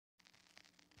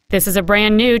This is a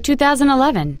brand new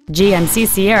 2011 GMC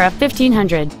Sierra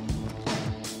 1500.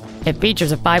 It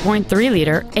features a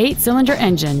 5.3-liter 8-cylinder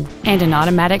engine and an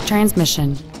automatic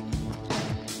transmission.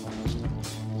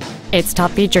 Its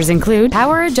top features include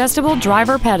power-adjustable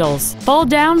driver pedals,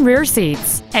 fold-down rear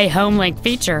seats, a home-link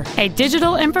feature, a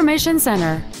digital information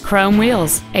center, chrome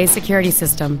wheels, a security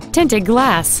system, tinted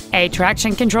glass, a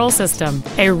traction control system,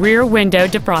 a rear window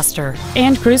defroster,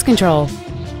 and cruise control.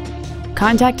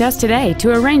 Contact us today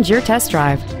to arrange your test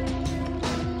drive.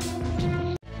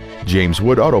 James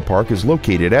Wood Auto Park is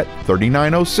located at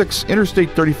 3906 Interstate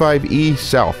 35E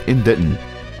South in Denton.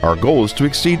 Our goal is to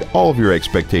exceed all of your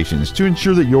expectations to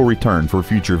ensure that you'll return for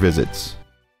future visits.